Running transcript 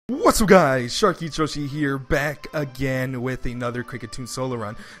What's up guys, sharkeatyoshi here, back again with another kricketune solo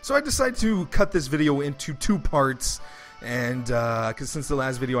run. So I decided to cut this video into two parts, and because since the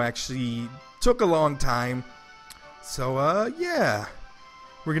last video actually took a long time, so yeah,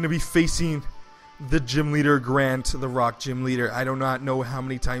 we're gonna be facing the gym leader, Grant, the rock gym leader. I do not know how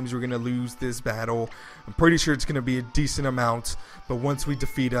many times we're gonna lose this battle. I'm pretty sure it's gonna be a decent amount, but once we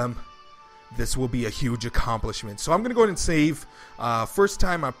defeat him, this will be a huge accomplishment. So I'm going to go ahead and save. First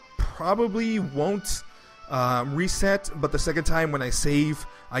time I probably won't reset, but the second time when I save,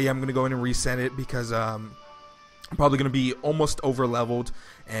 I am going to go ahead and reset it because I'm probably going to be almost over leveled,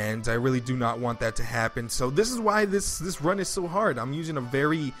 and I really do not want that to happen. So this is why this run is so hard. I'm using a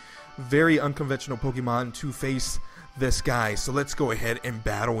very, very unconventional Pokemon to face this guy. So let's go ahead and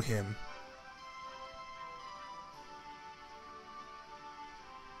battle him.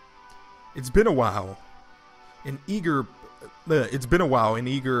 It's been a while. It's been a while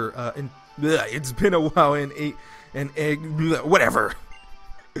whatever.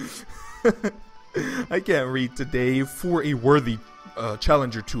 I can't read today. For a worthy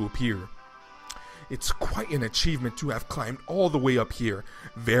challenger to appear. It's quite an achievement to have climbed all the way up here.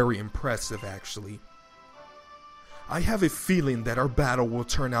 Very impressive, actually. I have a feeling that our battle will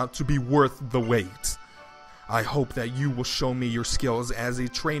turn out to be worth the wait. I hope that you will show me your skills as a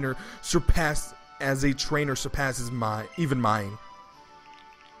trainer surpasses even mine.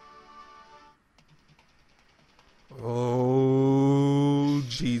 Oh,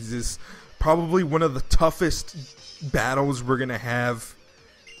 Jesus. Probably one of the toughest battles we're gonna have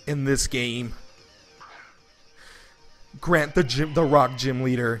in this game. Grant, the rock gym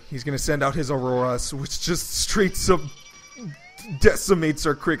leader, he's gonna send out his ORAS, which just straight up decimates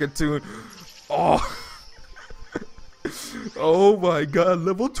our kricketune. Oh. Oh my god,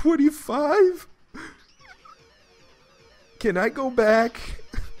 level 25? Can I go back?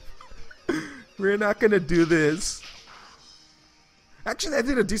 We're not gonna do this. Actually, that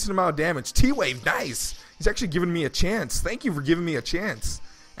did a decent amount of damage. T-Wave, nice! He's actually giving me a chance. Thank you for giving me a chance.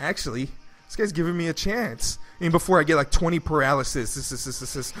 Actually, this guy's giving me a chance. And before I get like 20 paralysis.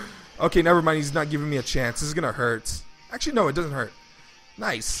 This. Okay, never mind, he's not giving me a chance. This is gonna hurt. Actually, no, it doesn't hurt.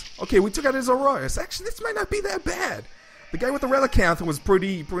 Nice. Okay, we took out his ORAS. Actually, this might not be that bad. The guy with the Relicanth was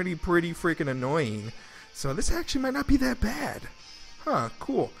pretty freaking annoying. So this actually might not be that bad. Huh,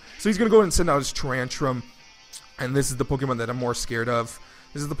 cool. So he's going to go ahead and send out his Tantrum. And this is the Pokemon that I'm more scared of.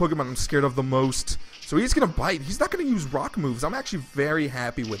 This is the Pokemon I'm scared of the most. So he's going to bite. He's not going to use rock moves. I'm actually very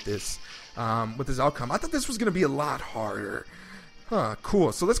happy with this outcome. I thought this was going to be a lot harder. Huh,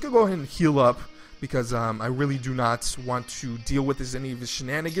 cool. So let's go ahead and heal up, because I really do not want to deal with any of his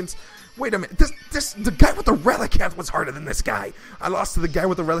shenanigans. Wait a minute, the guy with the Relicanth was harder than this guy. I lost to the guy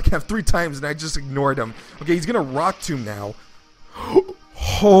with the Relicanth 3 times and I just ignored him. Okay, he's gonna Rock Tomb now.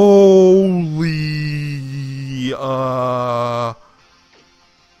 Holy,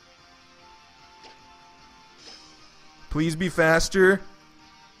 please be faster.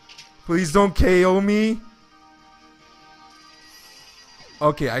 Please don't KO me.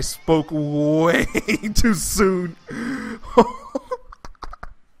 Okay, I spoke way too soon.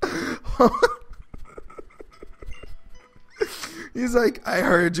 He's like, I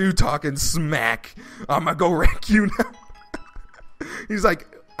heard you talking smack. I'm gonna go wreck you now. He's like,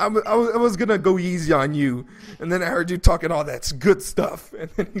 I was gonna go easy on you, and then I heard you talking all that good stuff, and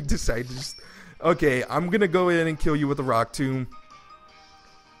then he decided to just, okay, I'm gonna go in and kill you with a Rock Tomb.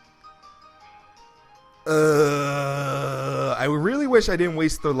 I really wish I didn't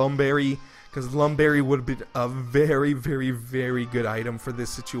waste the Lumberry, because Lumberry would have been a very, very, very good item for this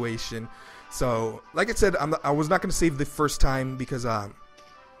situation. So, like I said, I was not going to save the first time because I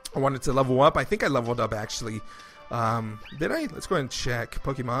wanted to level up. I think I leveled up, actually. Did I? Let's go ahead and check.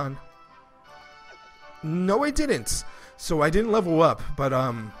 Pokemon. No, I didn't. So, I didn't level up, but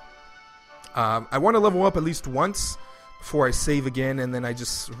I want to level up at least once before I save again, and then I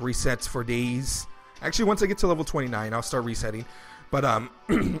just reset for days. Actually, once I get to level 29, I'll start resetting. But I'm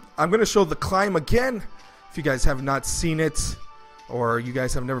going to show the climb again. If you guys have not seen it, or you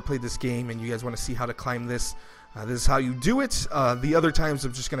guys have never played this game and you guys want to see how to climb this, this is how you do it. The other times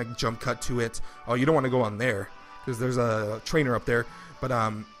I'm just going to jump cut to it. Oh, you don't want to go on there because there's a trainer up there. But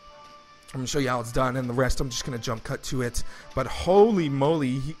I'm going to show you how it's done, and the rest I'm just going to jump cut to it. But holy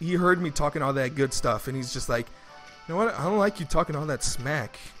moly, he heard me talking all that good stuff, and he's just like, you know what? I don't like you talking all that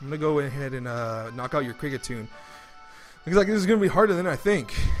smack. I'm going to go ahead and knock out your kricketune. Looks like this is going to be harder than I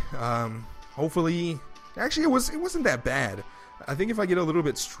think. Hopefully, actually it wasn't that bad. I think if I get a little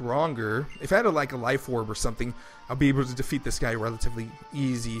bit stronger, if I had a life orb or something, I'll be able to defeat this guy relatively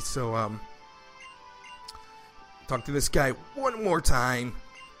easy. So talk to this guy one more time.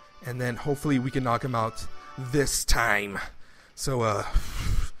 and then hopefully we can knock him out this time. So,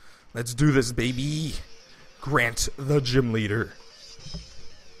 let's do this, baby. Grant, the gym leader.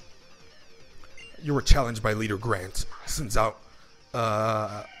 You were challenged by Leader Grant. Since out, or,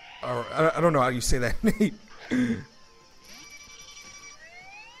 I don't know how you say that name.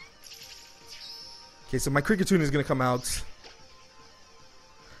 Okay, so my kricketune is going to come out.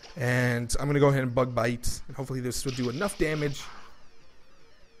 And I'm going to go ahead and bug bite. And hopefully this will do enough damage.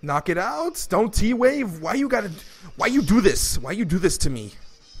 Knock it out. Don't T-wave. Why you do this? Why you do this to me?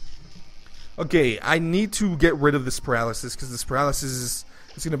 Okay, I need to get rid of this paralysis, because this paralysis is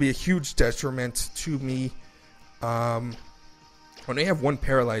going to be a huge detriment to me. I only have one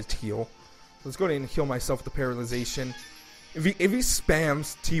paralyzed heal. Let's go ahead and heal myself with the paralyzation. If he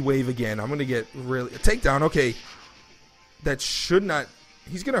spams T-wave again, I'm going to get really... A takedown, okay. That should not...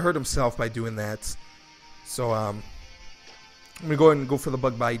 He's going to hurt himself by doing that. So, I'm going to go ahead and go for the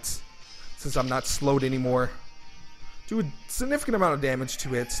bug bites, since I'm not slowed anymore. Do a significant amount of damage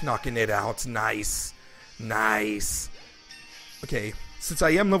to it, knocking it out. Nice. Nice. Okay, since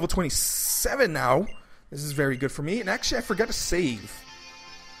I am level 27 now, this is very good for me. And actually, I forgot to save.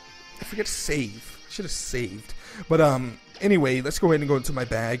 Should have saved. But, anyway, let's go ahead and go into my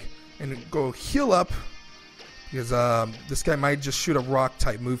bag and go heal up. Because, this guy might just shoot a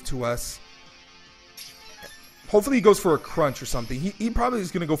rock-type move to us. Hopefully he goes for a crunch or something. He probably is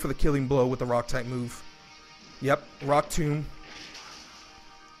going to go for the killing blow with the rock-type move. Yep, rock tomb.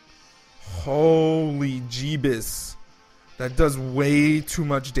 Holy jeebus. That does way too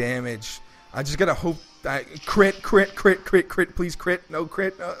much damage. I just gotta hope that... Crit, please crit. No,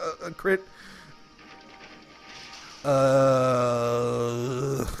 crit, crit.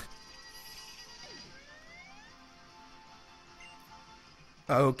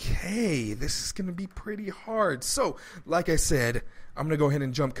 Okay, this is gonna be pretty hard. So, like I said, I'm gonna go ahead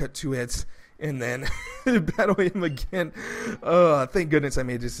and jump cut to it, and then battle him again. Thank goodness I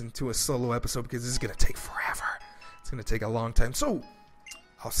made this into a solo episode, because this is gonna take forever. It's gonna take a long time. So,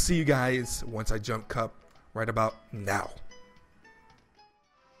 I'll see you guys once I jump cut right about now.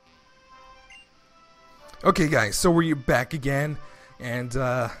 Okay, guys, so we're back again, and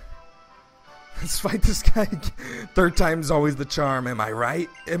let's fight this guy. Third time's always the charm. Am I right?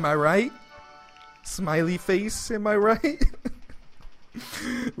 Am I right? Smiley face. Am I right?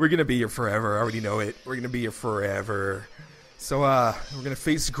 We're gonna be here forever. I already know it. We're gonna be here forever. So we're gonna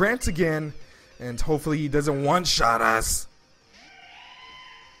face Grant again, and hopefully he doesn't one-shot us.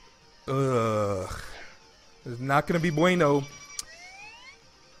 Ugh. It's not gonna be bueno.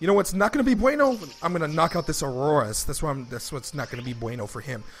 You know what's not gonna be bueno? I'm gonna knock out this ORAS. That's what's not gonna be bueno for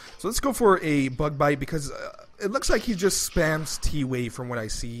him. So let's go for a bug bite, because it looks like he just spams T-wave from what I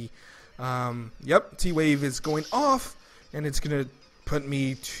see. Yep, T-wave is going off, and it's gonna put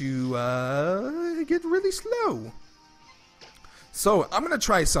me to get really slow. So I'm gonna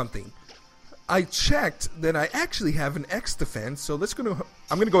try something. I checked that I actually have an X defense, so I'm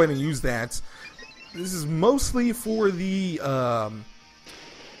gonna go ahead and use that. This is mostly for the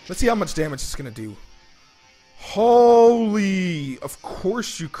let's see how much damage it's gonna do. Holy! Of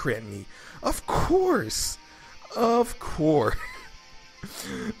course you crit me. Of course. Of course.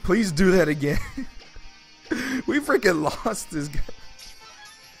 Please do that again. We freaking lost this guy.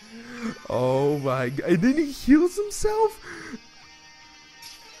 Oh my god. And then he heals himself?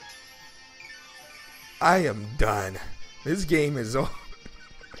 I am done. This game is over.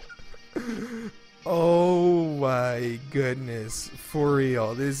 Oh my goodness. For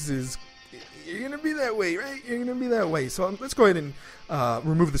real. This is... You're gonna be that way, right? You're gonna be that way. So let's go ahead and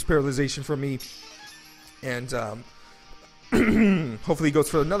remove this paralyzation from me. And hopefully he goes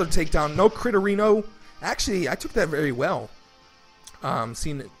for another takedown. No Critterino. Actually, I took that very well.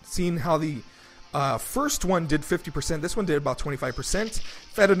 Seeing how the first one did 50%, this one did about 25%.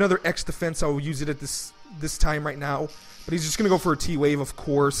 If I had another X defense, I will use it at this time right now. But he's just gonna go for a T-wave, of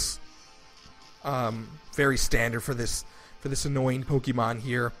course. Very standard for this annoying Pokemon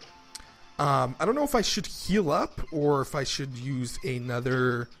here. I don't know if I should heal up or if I should use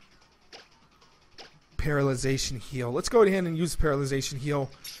another paralyzation heal. Let's go ahead and use paralyzation heal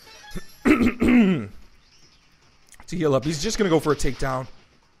to heal up. He's just gonna go for a takedown.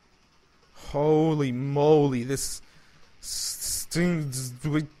 Holy moly, this stings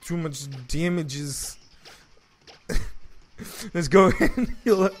way too much damages. Let's go ahead and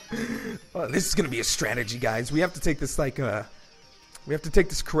heal up. Oh, this is gonna be a strategy, guys. We have to take this we have to take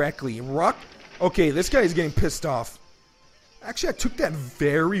this correctly. Rock. Okay, this guy is getting pissed off. Actually, I took that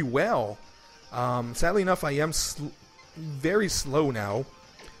very well. Sadly enough, I am very slow now.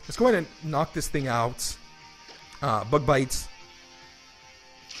 Let's go ahead and knock this thing out. Bug bites.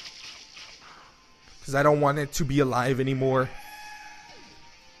 because I don't want it to be alive anymore.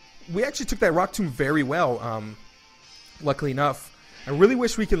 We actually took that Rock Tomb very well, luckily enough. I really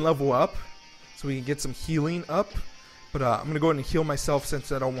wish we can level up so we can get some healing up. But I'm going to go ahead and heal myself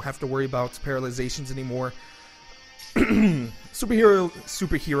since I don't have to worry about paralyzations anymore. Super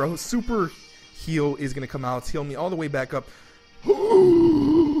heal is going to come out. It's heal me all the way back up.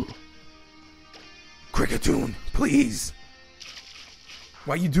 Kricketune, please.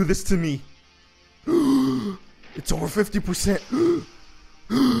 Why you do this to me? It's over 50%.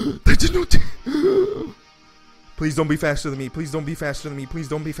 That did not. Please don't be faster than me. Please don't be faster than me. Please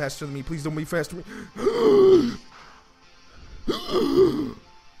don't be faster than me. Please don't be faster than me.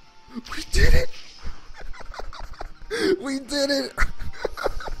 We did it. We did it.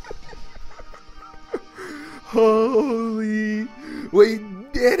 Holy, we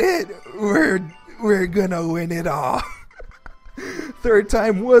did it. We're gonna win it all. Third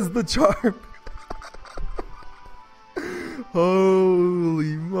time was the charm.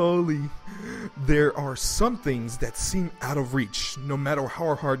 Holy moly. There are some things that seem out of reach, no matter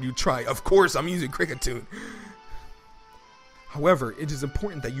how hard you try. Of course, I'm using Kricketune. However, it is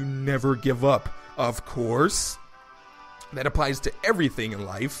important that you never give up. Of course. That applies to everything in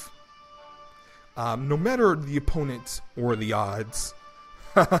life. No matter the opponent or the odds.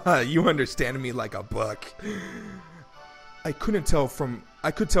 You understand me like a buck. I could tell from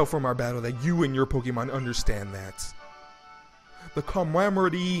our battle that you and your Pokemon understand that. The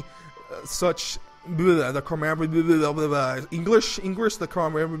camaraderie, the camaraderie, English, the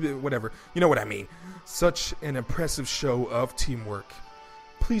camaraderie, whatever. You know what I mean. Such an impressive show of teamwork.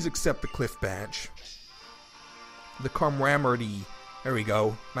 Please accept the Cliff Badge. The camaraderie. There we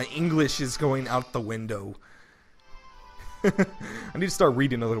go. My English is going out the window. I need to start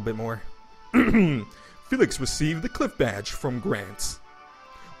reading a little bit more. Felix received the Cliff Badge from Grant.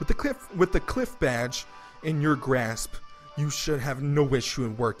 With the Cliff Badge in your grasp, you should have no issue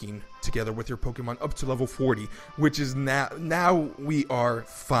in working together with your Pokemon up to level 40, which is now we are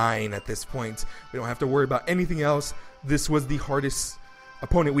fine at this point. We don't have to worry about anything else. This was the hardest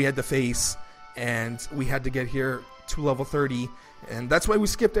opponent we had to face, and we had to get here to level 30, and that's why we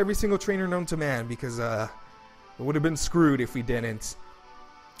skipped every single trainer known to man, because we would have been screwed if we didn't.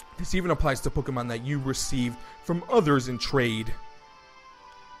 This even applies to Pokemon that you received from others in trade.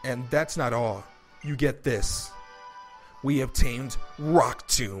 And that's not all. You get this. We obtained Rock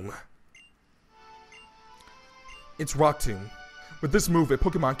Tomb. It's Rock Tomb. With this move, a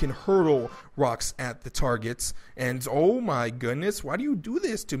Pokemon can hurl rocks at the targets. And oh my goodness, why do you do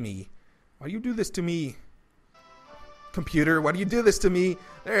this to me? Why do you do this to me? Computer, why do you do this to me?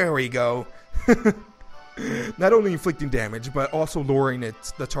 There we go. Not only inflicting damage, but also lowering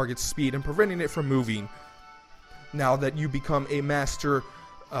the target's speed and preventing it from moving. Now that you become a master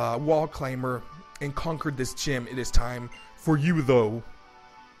wall climber and conquered this gym, it is time for you though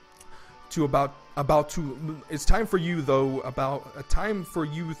through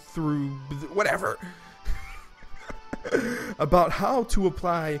whatever about how to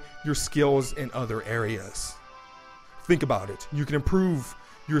apply your skills in other areas. Think about it. You can improve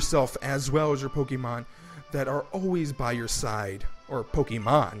yourself as well as your Pokemon that are always by your side, or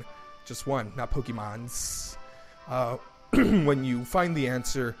Pokemon, just one, not Pokemons. When you find the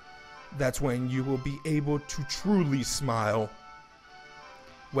answer, that's when you will be able to truly smile.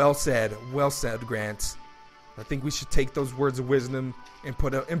 Well said, Grant. I think we should take those words of wisdom and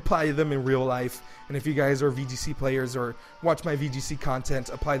apply them in real life. And if you guys are VGC players or watch my VGC content,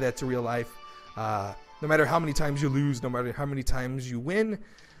 apply that to real life. No matter how many times you lose, no matter how many times you win,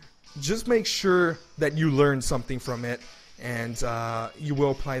 just make sure that you learn something from it, and you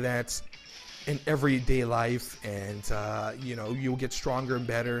will apply that in everyday life, and you'll get stronger and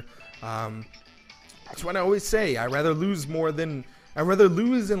better. That's what I always say. I'd rather lose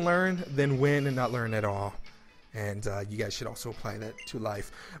and learn than win and not learn at all. And you guys should also apply that to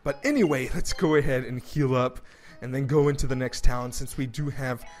life. But anyway, let's go ahead and heal up and then go into the next town, since we do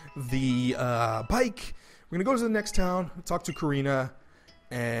have the bike. We're gonna go to the next town, talk to Karina,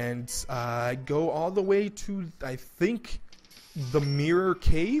 and go all the way to, I think, the Mirror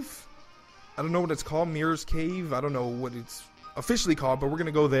Cave. I don't know what it's called, Mirror's Cave. I don't know what it's officially called, but we're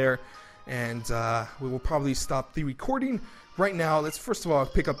gonna go there, and we will probably stop the recording right now. Let's first of all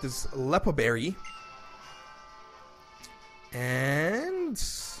pick up this Lepa Berry and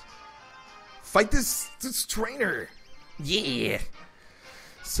fight this trainer. Yeah.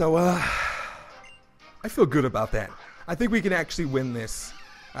 So I feel good about that. I think we can actually win this.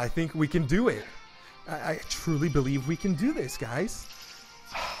 I think we can do it. I truly believe we can do this, guys.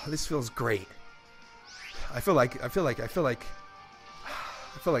 This feels great. I feel like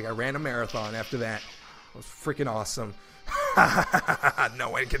feel like I ran a marathon after that. It was freaking awesome. No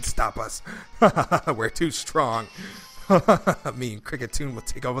one can stop us. We're too strong. Me and Kricketune will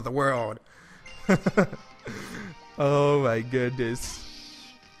take over the world. Oh my goodness.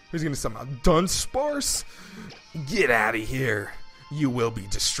 Who's gonna somehow Dunsparce? Get out of here. You will be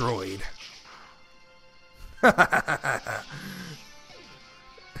destroyed.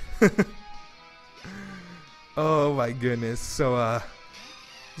 Oh my goodness. So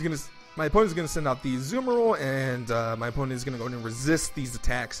my opponent's gonna send out the Azumarill, and my opponent is gonna go and resist these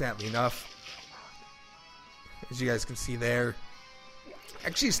attacks, sadly enough. As you guys can see there.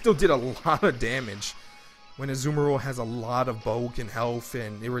 Actually still did a lot of damage when Azumarill has a lot of bulk and health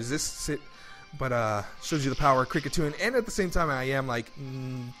and it resists it. But shows you the power of Kricketune, and at the same time I am like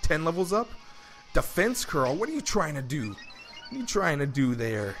 10 levels up. Defense curl, what are you trying to do? What are you trying to do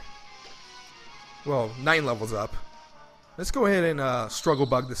there? Well, 9 levels up. Let's go ahead and struggle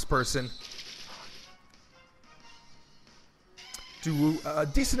bug this person. Do a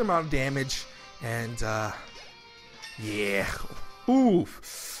decent amount of damage, and yeah, ooh,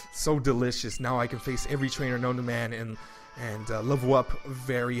 so delicious. Now I can face every trainer known to man and level up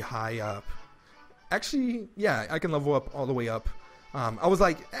very high up. Actually, yeah, I can level up all the way up. I was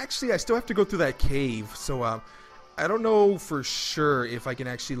like, actually, I still have to go through that cave, so I don't know for sure if I can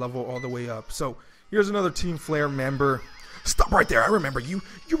actually level all the way up. So here's another Team Flare member. Stop right there. I remember you.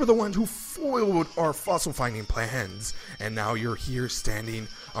 You were the one who foiled our fossil finding plans, and now you're here standing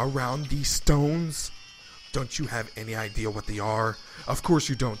around these stones. Don't you have any idea what they are? Of course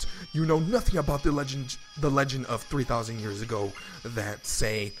you don't. You know nothing about the legend of 3,000 years ago that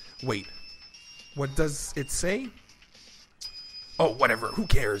say, wait, what does it say? Oh, whatever. Who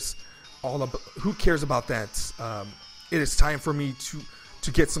cares? Who cares about that? It is time for me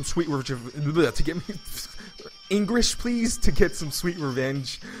to get some sweet revenge. To get me English, please. To get some sweet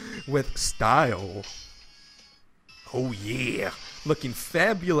revenge with style. Oh yeah, looking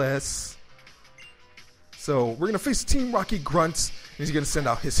fabulous. So we're gonna face Team Rocky Grunt, and he's gonna send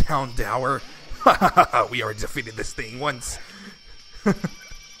out his Houndour. We already defeated this thing once.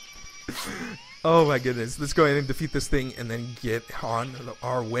 Oh my goodness, let's go ahead and defeat this thing and then get on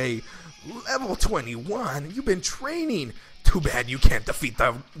our way. Level 21, you've been training. Too bad you can't defeat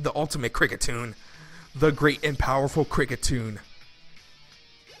the ultimate Kricketune. The great and powerful Kricketune.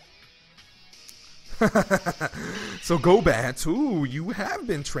 So go Bats. Ooh, you have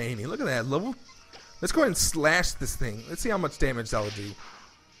been training. Look at that level. Let's go ahead and slash this thing. Let's see how much damage that will do.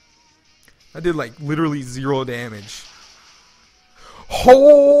 I did like literally 0 damage.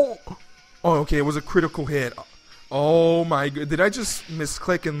 Oh, okay, it was a critical hit. Oh my god, did I just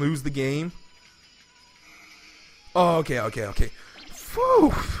misclick and lose the game? Oh, okay.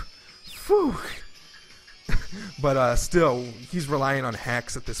 Phew. But still, he's relying on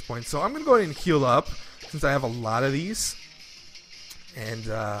hacks at this point. So I'm gonna go ahead and heal up since I have a lot of these. And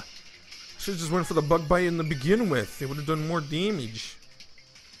should have just went for the bug bite in the begin with. It would have done more damage.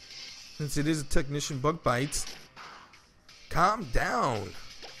 Since it is a technician bug bite. Calm down.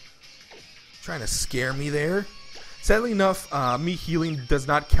 Trying to scare me there. Sadly enough, me healing does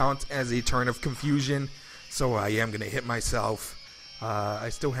not count as a turn of confusion. So I am going to hit myself. I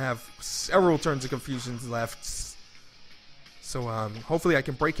still have several turns of confusions left. So hopefully I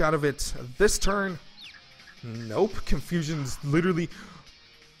can break out of it this turn. Nope. Confusion's literally...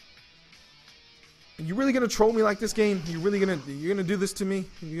 You really gonna troll me like this, game? You're gonna do this to me?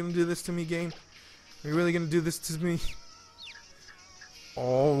 You're gonna do this to me, game? Are you really gonna do this to me?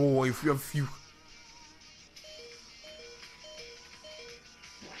 Oh, if you...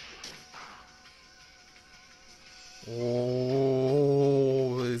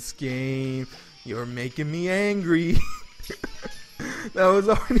 Oh, this game. You're making me angry. That was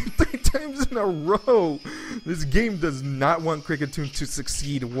already 3 times in a row. This game does not want Kricketune to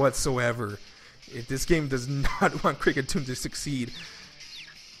succeed whatsoever. This game does not want Kricketune to succeed.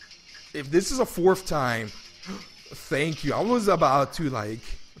 If this is a 4th time, thank you. I was about to like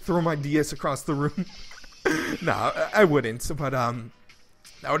throw my DS across the room. No, I wouldn't. But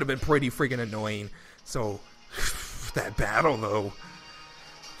that would have been pretty freaking annoying. So that battle though.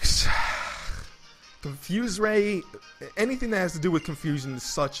 Confuse Ray. Anything that has to do with confusion is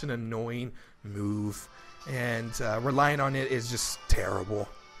such an annoying move, and relying on it is just terrible.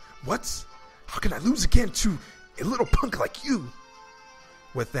 What? How can I lose again to a little punk like you?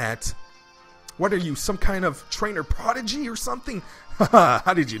 With that, what are you, some kind of trainer prodigy or something?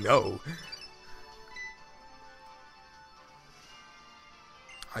 How did you know?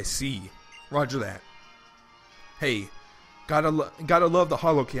 I see. Roger that. Hey, Gotta love the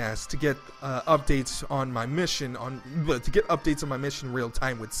Holocast to get updates on my mission to get updates on my mission real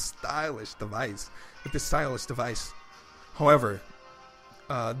time with this stylish device. However,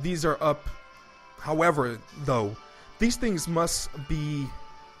 these are up. However, though, these things must be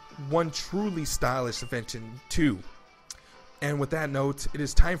one truly stylish invention too. And with that note, it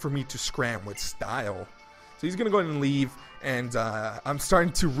is time for me to scram with style. So he's gonna go ahead and leave, and I'm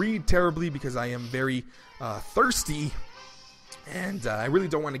starting to read terribly because I am very thirsty, and I really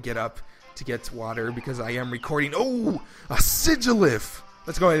don't want to get up to get water because I am recording. Oh, a Sigilif!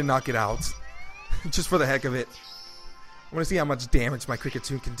 Let's go ahead and knock it out, just for the heck of it. I want to see how much damage my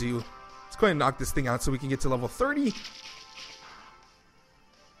kricketune can do. Let's go ahead and knock this thing out so we can get to level 30.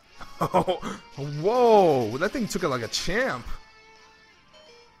 Oh, whoa! That thing took it like a champ.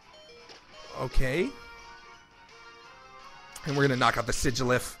 Okay. And we're gonna knock out the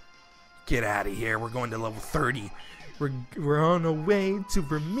Sigilif. Get out of here. We're going to level 30. We're on our way to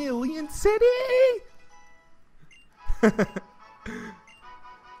Vermilion City.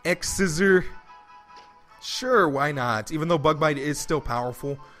 X Scissor. Sure, why not? Even though Bug Bite is still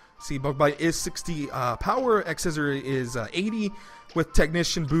powerful. See, Bug Bite is 60 power. X Scissor is 80. With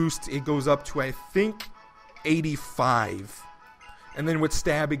Technician Boost, it goes up to, I think, 85. And then with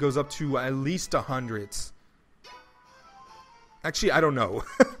Stab, it goes up to at least 100. Actually, I don't know.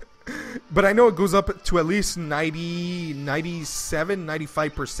 But I know it goes up to at least 90, 97,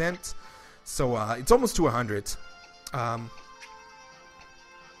 95%. So it's almost to 100.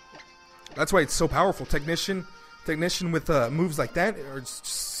 That's why it's so powerful. Technician with moves like that are just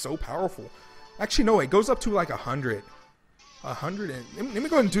so powerful. Actually, no, it goes up to like 100. 100 and... Let me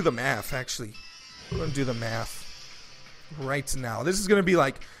go ahead and do the math, actually. I'm going to do the math right now. This is going to be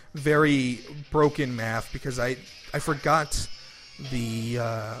like very broken math because I forgot the...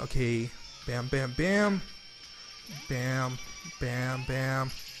 okay. Bam, bam, bam. Bam, bam,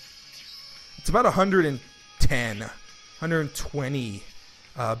 bam. It's about 110. 120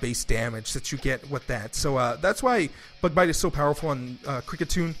 base damage that you get with that. So that's why Bug Bite is so powerful on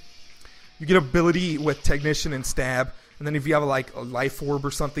kricketune. You get ability with Technician and Stab. And then if you have like a Life Orb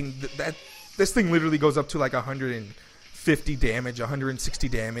or something, this thing literally goes up to like 150 damage, 160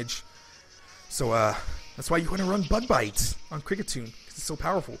 damage. So that's why you want to run Bug Bite on kricketune, because it's so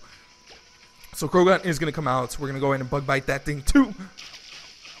powerful. So Krogan is going to come out. So we're going to go ahead and Bug Bite that thing too.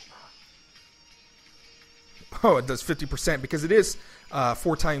 Oh, it does 50% because it is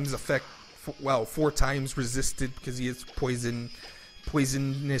 4 times effect. Well, 4 times resisted because he is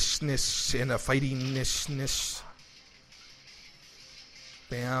poisonishness and a fightingness.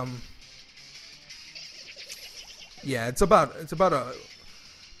 Bam. Yeah, it's about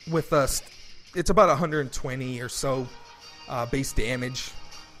with us. It's about 120 or so base damage.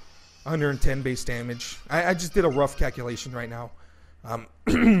 110 base damage. I just did a rough calculation right now. I'll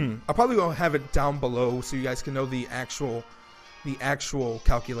probably go have it down below so you guys can know the actual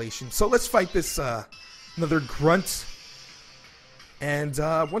calculation. So let's fight this another grunt. And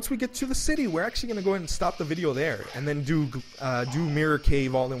once we get to the city, we're actually gonna go ahead and stop the video there, and then do Mirror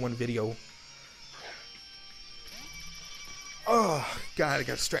Cave all in one video. Oh God, I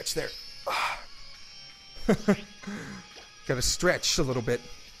gotta stretch there. Gotta stretch a little bit.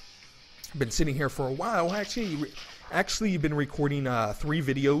 I've been sitting here for a while. Actually, been recording 3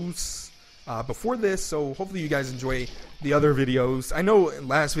 videos before this, so hopefully you guys enjoy the other videos. I know in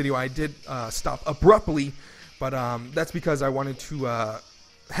last video I did stop abruptly. But that's because I wanted to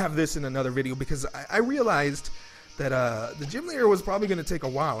have this in another video because I realized that the gym layer was probably going to take a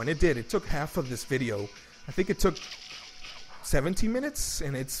while, and it did. It took half of this video. I think it took 17 minutes,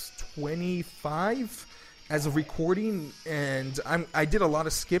 and it's 25 as of recording, and I did a lot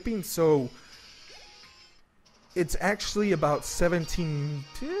of skipping, so it's actually about 15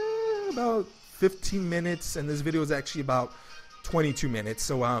 minutes, and this video is actually about 22 minutes.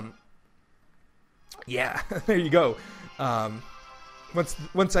 So yeah, there you go.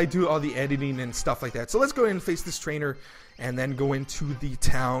 Once I do all the editing and stuff like that. So let's go ahead and face this trainer and then go into the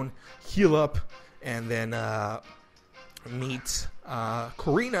town, heal up, and then meet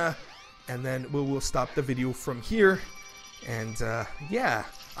Corina, and then we'll stop the video from here. And yeah,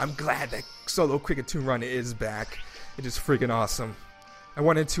 I'm glad that solo kricketune run is back. It is freaking awesome. I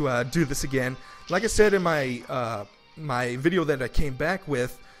wanted to do this again. Like I said in my my video that I came back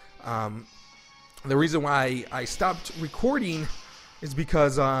with, the reason why I stopped recording is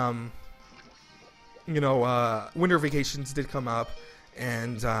because, you know, winter vacations did come up,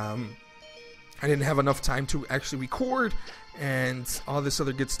 and I didn't have enough time to actually record and all this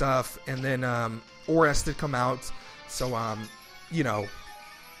other good stuff. And then ORAS did come out, so you know,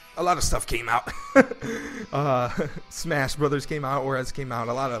 a lot of stuff came out. Smash Brothers came out, ORAS came out,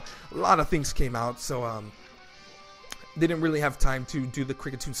 a lot of things came out. So didn't really have time to do the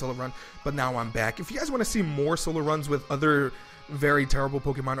kricketune solo run, but now I'm back. If you guys want to see more solo runs with other very terrible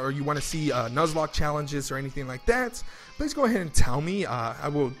Pokemon, or you want to see Nuzlocke challenges or anything like that, please go ahead and tell me. I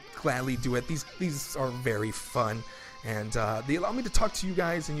will gladly do it. These are very fun, and they allow me to talk to you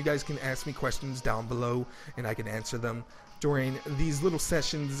guys, and you guys can ask me questions down below, and I can answer them during these little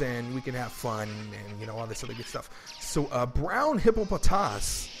sessions, and we can have fun, and all this other good stuff. So brown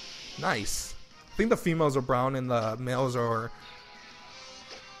hippopotas, nice. I think the females are brown and the males are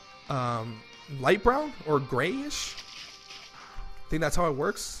light brown or grayish. I think that's how it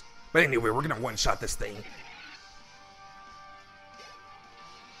works. But anyway, we're gonna one-shot this thing.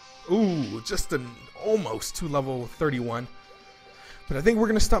 Ooh, just an almost to level 31. But I think we're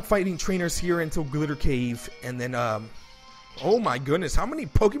gonna stop fighting trainers here until Glitter Cave, and then oh my goodness, how many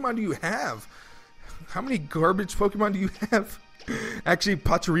Pokemon do you have? How many garbage Pokemon do you have? Actually,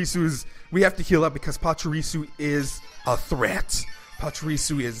 Pachirisu we have to heal up because Pachirisu is a threat.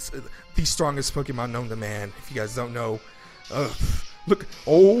 Pachirisu is the strongest Pokemon known to man. If you guys don't know, look,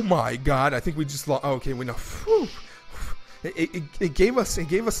 oh my God, I think we just lost. Oh, okay, we know. Whew. It gave us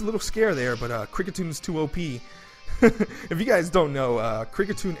a little scare there, but Kricketune is too OP. If you guys don't know,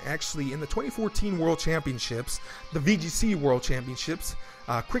 Kricketune actually in the 2014 World Championships, the VGC World Championships,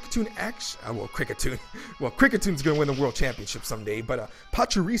 Kricketune Kricketune gonna win the World Championship someday, but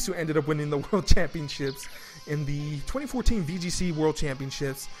Pachirisu ended up winning the World Championships in the 2014 VGC World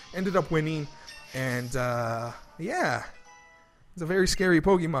Championships. Ended up winning, and yeah, it's a very scary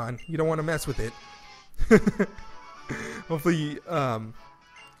Pokemon. You don't want to mess with it. Hopefully,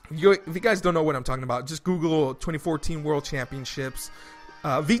 if you guys don't know what I'm talking about, just Google 2014 World Championships,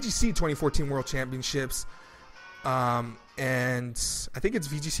 VGC 2014 World Championships, and I think it's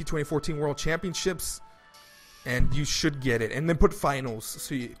VGC 2014 World Championships, and you should get it. And then put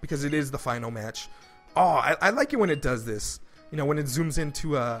finals, because it is the final match. Oh, I like it when it does this. When it zooms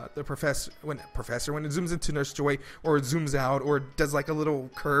into the professor, when it zooms into Nurse Joy, or it zooms out, or it does like a little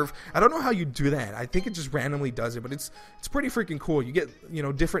curve. I don't know how you do that. I think it just randomly does it, but it's pretty freaking cool. You get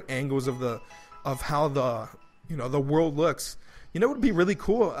different angles of how the the world looks. It would be really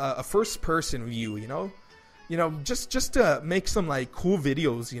cool, a first person view. Just to make some like cool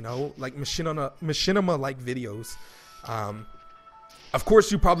videos. Like machinima like videos. Of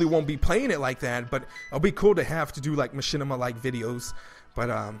course, you probably won't be playing it like that, but it'll be cool to have to do like machinima-like videos.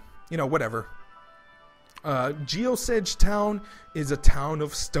 But whatever. Geosedge Town is a town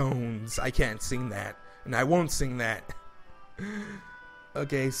of stones. I can't sing that, and I won't sing that.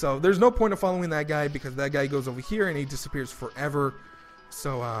 Okay, so there's no point of following that guy because that guy goes over here and he disappears forever.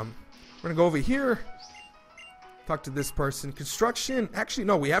 So we're gonna go over here, talk to this person. Construction. Actually,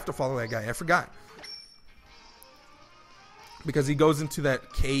 no, we have to follow that guy. I forgot. Because he goes into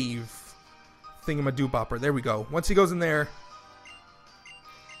that cave thingamadoo-bopper. There we go. Once he goes in there,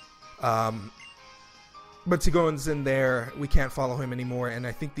 we can't follow him anymore. And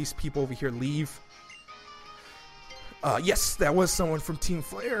I think these people over here leave. Yes, that was someone from Team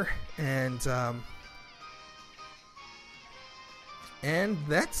Flare, and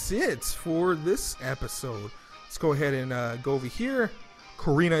that's it for this episode. Let's go ahead and go over here.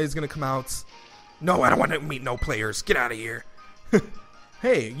 Korrina is gonna come out. No, I don't want to meet no players. Get out of here.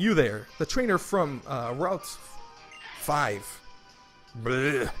 Hey, you there. The trainer from Route 5.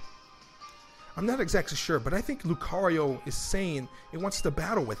 Blech. I'm not exactly sure, but I think Lucario is saying it wants to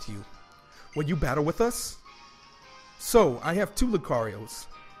battle with you. Will you battle with us? So, I have 2 Lucarios.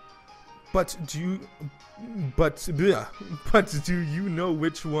 But do you know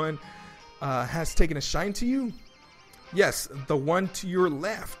which one has taken a shine to you? Yes, the one to your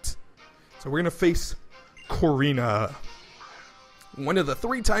left. So we're gonna face Korrina. One of the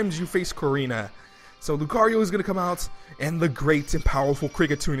 3 times you face Korrina. So Lucario is gonna come out, and the great and powerful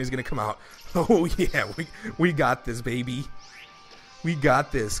Kricketune is gonna come out. Oh yeah, we got this, baby. We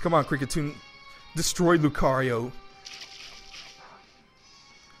got this. Come on, Kricketune. Destroy Lucario.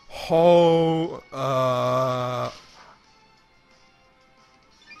 Oh,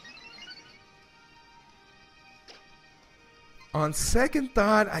 on second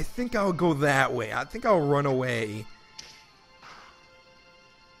thought, I think I'll go that way. I think I'll run away.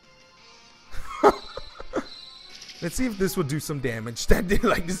 Let's see if this will do some damage. That did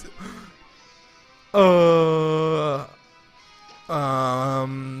like this.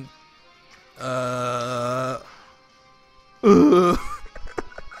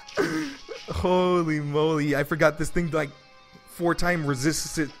 Holy moly! I forgot this thing like 4 times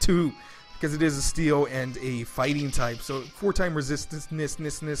resists it too. because it is a steel and a fighting type. So 4-time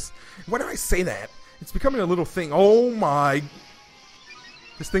resistance. Why do I say that? It's becoming a little thing. Oh my.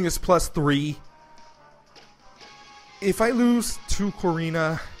 This thing is +3. If I lose to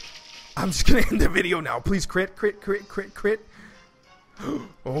Korrina, I'm just going to end the video now. Please crit.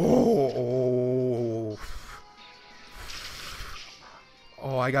 Oh,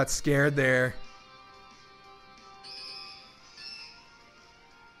 I got scared there.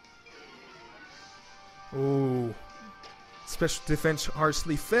 Oh, special defense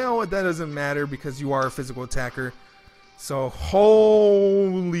harshly fail. That doesn't matter because you are a physical attacker. So,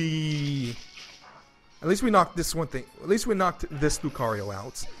 holy. At least we knocked this one thing. At least we knocked this Lucario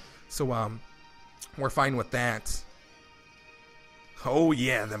out. So, we're fine with that. Oh,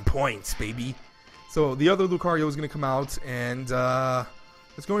 yeah, them points, baby. So, the other Lucario is going to come out, and,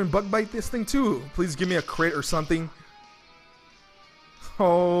 let's go and bug bite this thing, too. Please give me a crit or something.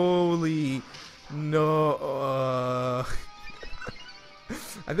 Holy. No.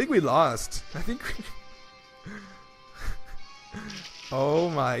 I think we lost. I think we... Oh,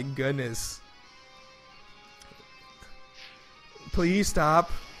 my goodness. Please stop.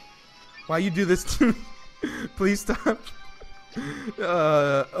 Why you do this to me? Please stop.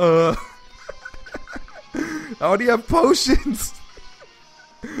 I already have potions.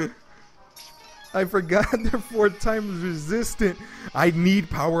 I forgot they're 4 times resistant. I need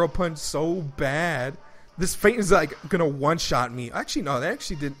power up punch so bad. This feint is like gonna one-shot me. Actually, no, that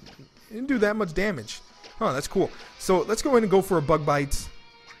actually didn't do that much damage. Oh, that's cool. So let's go ahead and go for a bug bite.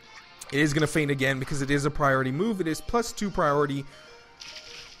 It is going to feint again because it is a priority move. It is +2 priority.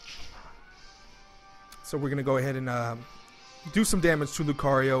 So we're going to go ahead and do some damage to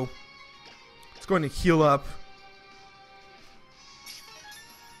Lucario. Let's go ahead and heal up.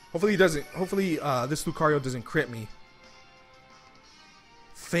 Hopefully he doesn't. Hopefully this Lucario doesn't crit me.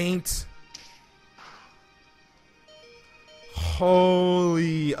 Feint.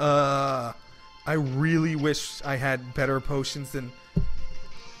 Holy. I really wish I had better potions than...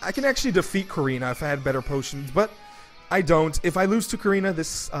 I can actually defeat Korrina if I had better potions, but I don't. If I lose to Korrina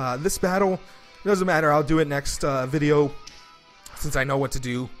this battle, it doesn't matter. I'll do it next video since I know what to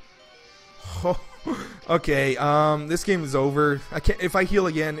do. Oh, okay, this game is over. I can't. If I heal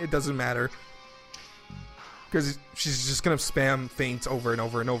again, it doesn't matter because she's just gonna spam feints over and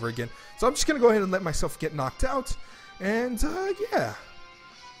over and over again. So I'm just gonna go ahead and let myself get knocked out, and yeah,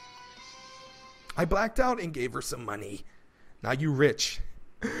 I blacked out and gave her some money. Now you rich.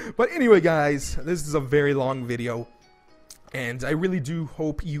 But anyway, guys, this is a very long video, and I really do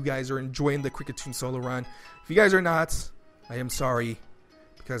hope you guys are enjoying the Kricketune solo run. If you guys are not, I am sorry,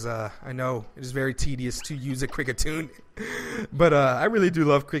 because I know it is very tedious to use a Kricketune. But I really do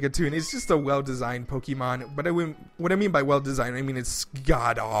love Kricketune. It's just a well-designed Pokemon. But what I mean by well-designed, I mean it's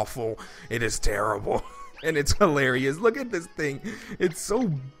god-awful. It is terrible. And it's hilarious. Look at this thing. It's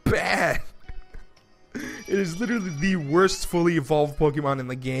so bad. It is literally the worst fully evolved Pokemon in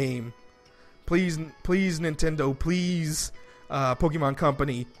the game. Please, please, Nintendo, please, Pokemon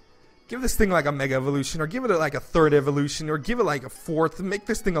Company, give this thing like a Mega Evolution, or give it like a 3rd evolution, or give it like a 4th. Make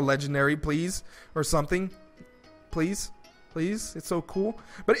this thing a legendary, please, or something. Please, please. It's so cool.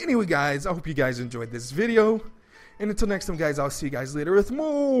 But anyway, guys, I hope you guys enjoyed this video. And until next time, guys, I'll see you guys later with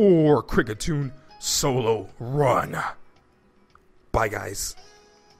more Kricketune solo run. Bye, guys.